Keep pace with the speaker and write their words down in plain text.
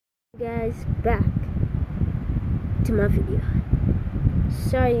Guys, back to my video.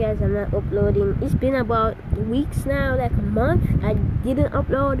 Sorry guys, I'm not uploading. It's been about weeks now, like a month I didn't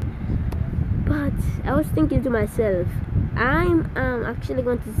upload, but I was thinking to myself, I'm actually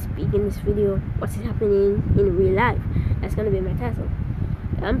going to speak in this video what's happening in real life. That's gonna be my title.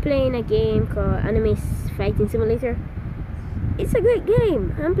 I'm playing a game called Anime Fighting Simulator. It's a great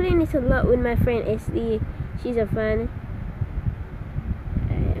game. I'm playing this a lot with my friend SD. She's a fan.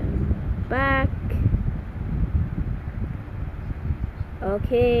 Back.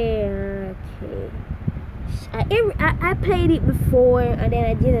 Okay. I played it before and then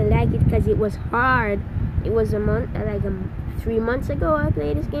I didn't like it because it was hard. It was like 3 months ago I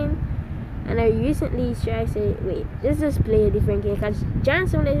played this game, and I recently tried to say, wait, let's just play a different game because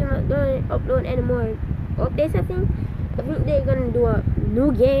Giant Simulator not going to upload any more updates. I think they're gonna do a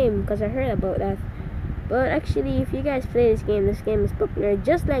new game because I heard about that. But actually, if you guys play this game is popular.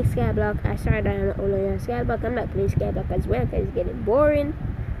 Just like Skyblock, I started on Skyblock. I'm not playing Skyblock as well because it's getting boring.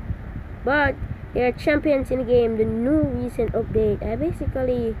 But there are champions in the game. The new recent update, I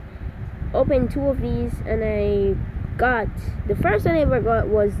basically opened 2 of these, and I got the first one I ever got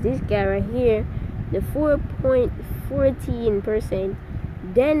was this guy right here, the 4.14%.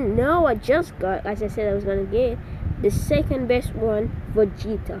 Then now I just got, as I said I was gonna get, the second best one,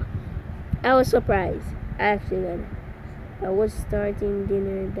 Vegeta. I was surprised. I was starting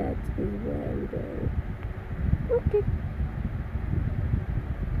dinner. That is where I'm going. Okay.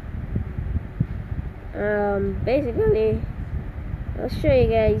 Basically, I'll show you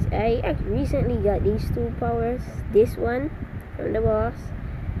guys. I recently got these 2 powers. This one from the boss,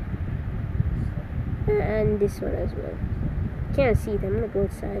 and this one as well. Can't see it. I'm gonna go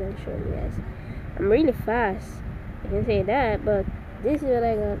outside and show you guys. I'm really fast. I can say that, but this is what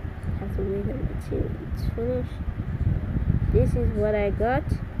I got. I have to wait until it's finished. This is what I got,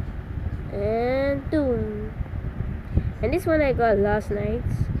 and boom. And this one I got last night.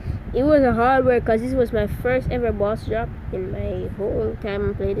 It was a hard work because this was my first ever boss drop in my whole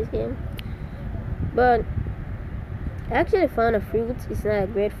time I played this game. But I actually found a fruit. It's not a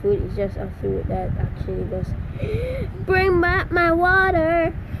great fruit. It's just a fruit that actually does bring back my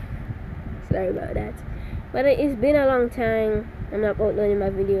water. Sorry about that. But it's been a long time. I'm not uploading my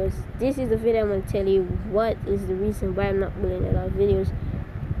videos. This is the video I'm going to tell you what is the reason why I'm not uploading a lot of videos.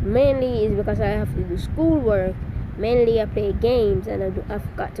 Mainly is because I have to do schoolwork. Mainly I play games and I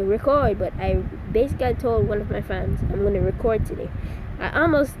forgot to record. But I basically told one of my friends I'm going to record today. I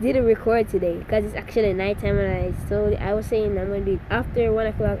almost didn't record today because it's actually nighttime, and I was saying I'm going to do it after 1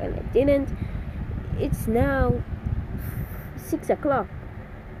 o'clock and I didn't. It's now 6 o'clock,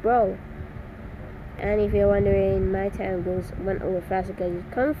 bro. And if you're wondering, my time goes 1 hour faster because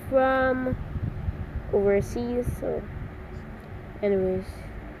it comes from overseas. So anyways,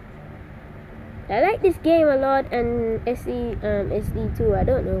 I like this game a lot, and SD too. I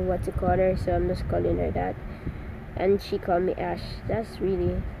don't know what to call her, so I'm just calling her that. And she called me Ash. That's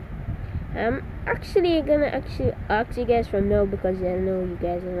really, I'm actually gonna ask you guys from now, because I know you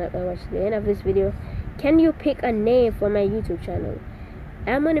guys are not gonna watch the end of this video. Can you pick a name for my YouTube channel?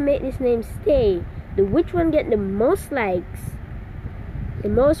 I'm gonna make this name stay. Which one get the most likes, the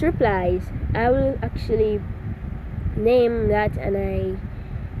most replies, I will actually name that, and I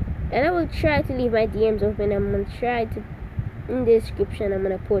will try to leave my DMs open. I'm gonna try to, in the description I'm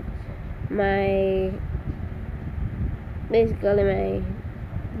gonna put my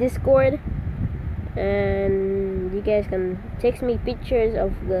Discord, and you guys can text me pictures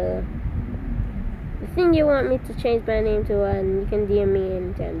of the thing you want me to change my name to, and you can DM me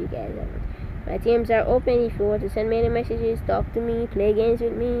anytime you guys want. My DMs are open if you want to send me any messages, talk to me, play games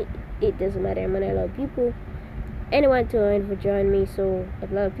with me. It doesn't matter. I'm gonna allow people, anyone to join me, so a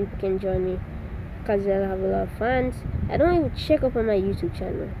lot of people can join me because I'll have a lot of fans. I don't even check up on my YouTube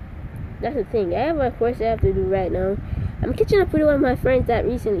channel. That's the thing. I have a course I have to do right now. I'm catching up with one of my friends that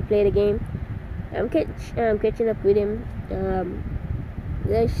recently played the game. I'm catching up with him.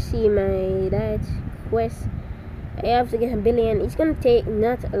 Let's see that quest. I have to get a billion. It's gonna take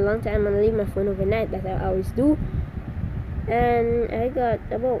not a long time. I'm gonna leave my phone overnight, that I always do. And I got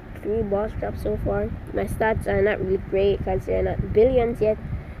about 3 boss drops so far. My stats are not really great because they're not billions yet.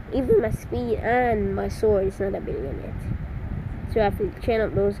 Even my speed and my sword is not a billion yet. So I have to train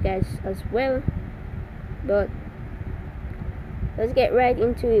up those guys as well. But let's get right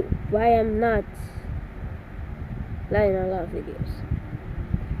into it. Why I'm not playing a lot of videos.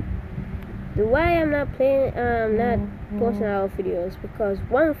 Why I'm not playing, not posting a lot of videos, because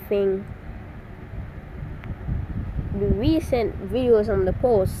one thing, the recent videos on the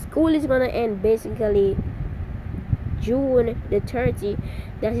post, school is gonna end basically June the 30th,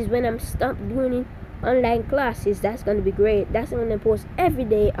 that is when I'm stop doing online classes. That's gonna be great. That's when I post every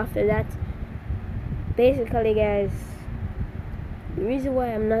day after that. Basically, guys, the reason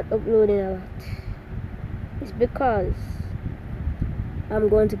why I'm not uploading a lot is because I'm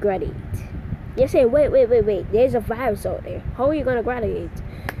going to graduate. You're saying, wait, there's a virus out there. How are you gonna graduate?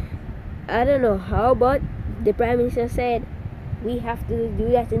 I don't know how, but the Prime Minister said we have to do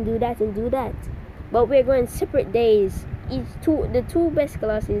that and do that and do that. But we're going separate days. The two best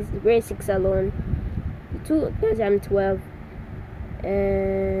classes, grade 6 alone, the two, because I'm 12,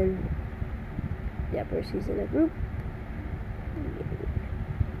 and that person's in a group.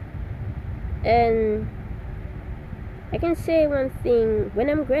 And I can say one thing: when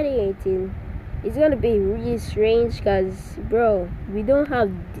I'm graduating, it's gonna be really strange, because bro, we didn't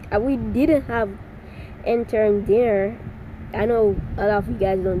have intern dinner. I know a lot of you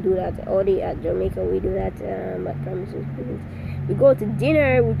guys don't do that. Only at Jamaica we do that. At premises, we go to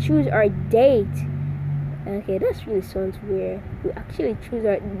dinner. We choose our date. Okay, that's really sounds weird. We actually choose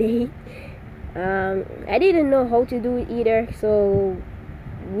our date. I didn't know how to do it either, so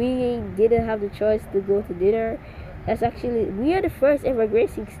we didn't have the choice to go to dinner. We are the first ever grade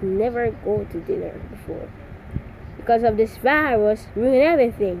 6 never go to dinner before, because of this virus ruining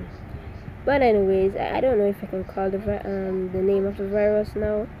everything. But anyways, I don't know if I can call the name of the virus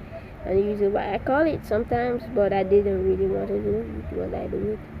now, and usually I call it sometimes, but I didn't really want to do it what I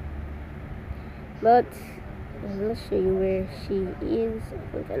do it. But let's show you where she is. I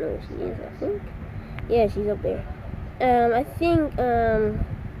think I know where she is. I think, yeah, she's up there. I think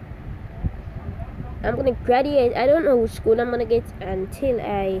I'm gonna graduate. I don't know which school I'm gonna get until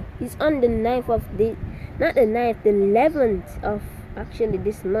it's on the 9th of the, not the 9th, the 11th of actually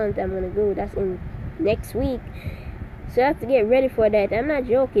this month. I'm gonna go. That's in next week. So I have to get ready for that. I'm not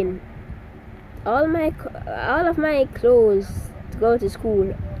joking. All of my clothes to go to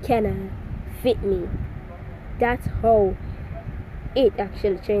school cannot fit me. That's how it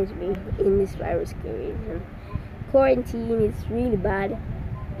actually changed me in this virus period. Quarantine is really bad.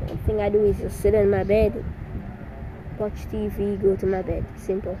 The thing I do is just sit in my bed, watch TV, go to my bed.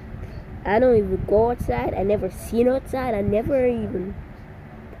 Simple. I don't even go outside. I never seen outside. I never even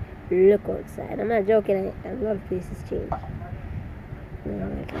look outside. I'm not joking. A lot of places change.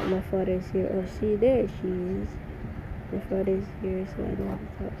 Like my father's here. Oh, see, there she is. My father's here, so I don't have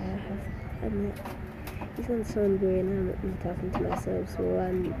to talk. I'm not. It's gonna sound weird, and I'm talking to myself, so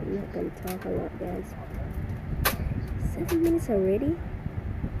I'm not gonna talk a lot, guys. 7 minutes already?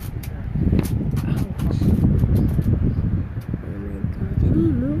 Ouch. Oh my god. Can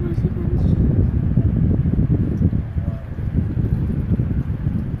you move a second?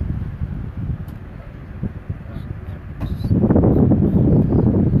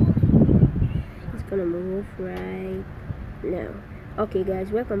 It's gonna move right now. Okay,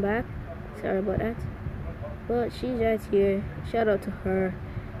 guys, welcome back. Sorry about that. But she's right here. Shout out to her.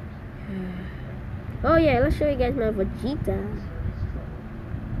 Oh yeah, let's show you guys my Vegeta.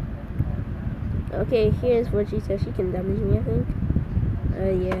 Okay, here's Vegeta. She can damage me, I think.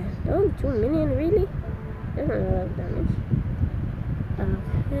 Yeah. Oh, 2 million, really? That's not a lot of damage.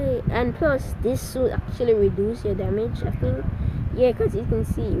 Okay, and plus this suit actually reduce your damage, I think. Yeah, because you can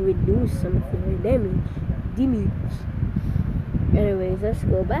see it reduce some of your damage. Anyways, let's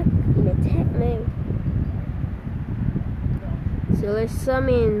go back in attack mode. So let's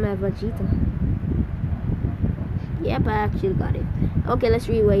summon my Vegeta. Yep, I actually got it. Okay, let's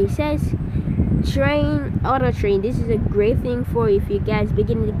read what he says. Auto train. This is a great thing for if you guys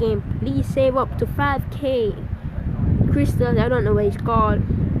begin the game. Please save up to 5k crystals. I don't know what it's called,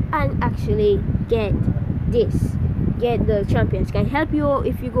 and actually get this. Get the champions. Can help you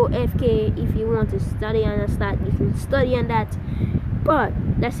if you go FK. If you want to study on a stat, you can study on that. But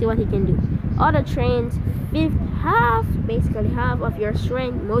let's see what he can do. Auto trains basically half of your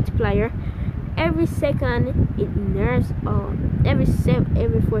strength multiplier. Every second it nerfs all. Every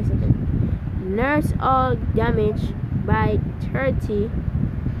 4 seconds. Nerfs all damage by 30.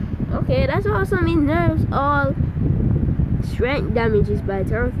 Okay, that's awesome. It nerfs all strength damages by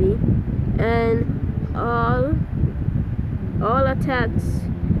 30, and all attacks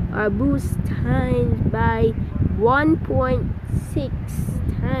are boost times by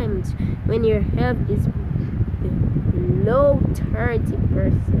 1.6 times when your health is below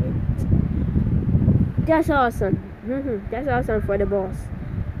 30%. That's awesome. That's awesome for the boss.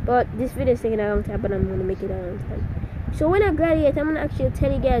 But this video is taking a long time, but I'm gonna make it a long time. So when I graduate, I'm gonna actually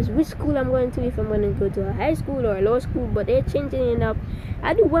tell you guys which school I'm going to, if I'm gonna go to a high school or a low school, but they're changing it up.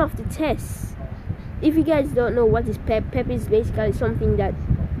 I do one of the tests. If you guys don't know what is PEP is basically something that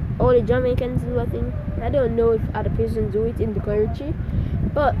all the Jamaicans do, I think. I don't know if other persons do it in the country,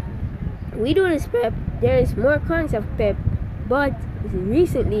 but we do this PEP. There is more kinds of PEP, but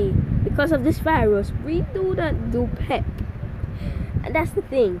recently, because of this virus, we do not do PEP. And that's the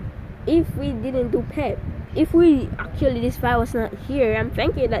thing. If we didn't do PEP, if we actually this virus not here, I'm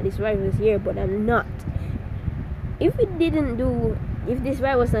thinking that this virus is here, but I'm not. If this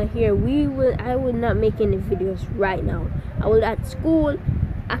virus not here, I would not make any videos right now. I will at school,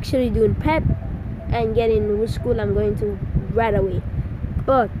 actually doing PEP and getting which school I'm going to right away.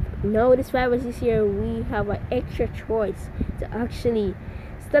 But now this virus is here, we have an extra choice to actually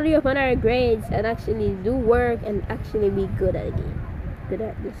study up on our grades and actually do work and actually be good at the game. Good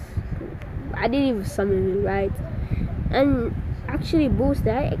at this. I didn't even summon me right. And actually boost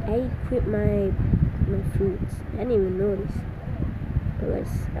that I equipped my fruits. I didn't even notice.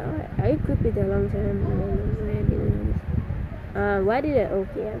 Because I equipped it a long time ago. I didn't notice. Why did I?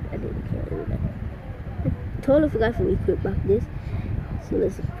 Okay, I didn't care do that. I totally forgot to equip back this. So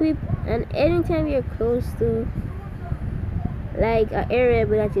let's equip, and anytime you're close to like an area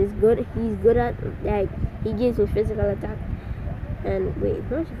that is good, he's good at, like he gives me physical attack. And wait,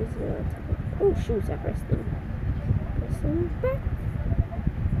 where's physical attack? Oh shoot, I pressed him. Press him back.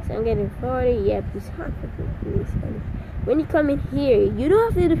 So I'm getting 40. Yep, he's hot for me. When you come in here, you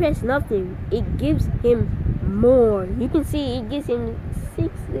don't have to press nothing. It gives him more. You can see it gives him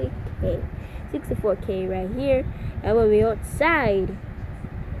 64k right here. And when we're outside,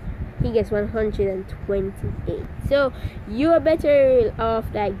 he gets 128. So you're better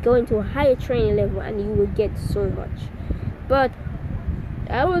off like going to a higher training level, and you will get so much. But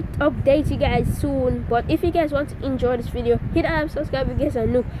I will update you guys soon. But if you guys want to enjoy this video, hit that subscribe if you guys are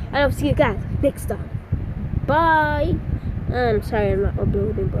new, and I'll see you guys next time. Bye. I'm sorry I'm not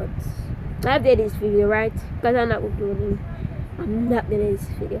uploading, but I updated this video, right? Because I'm not uploading. I'm not doing this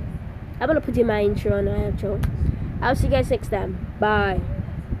video. I'm gonna put in my intro on the outro. I'll see you guys next time. Bye.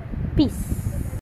 Peace.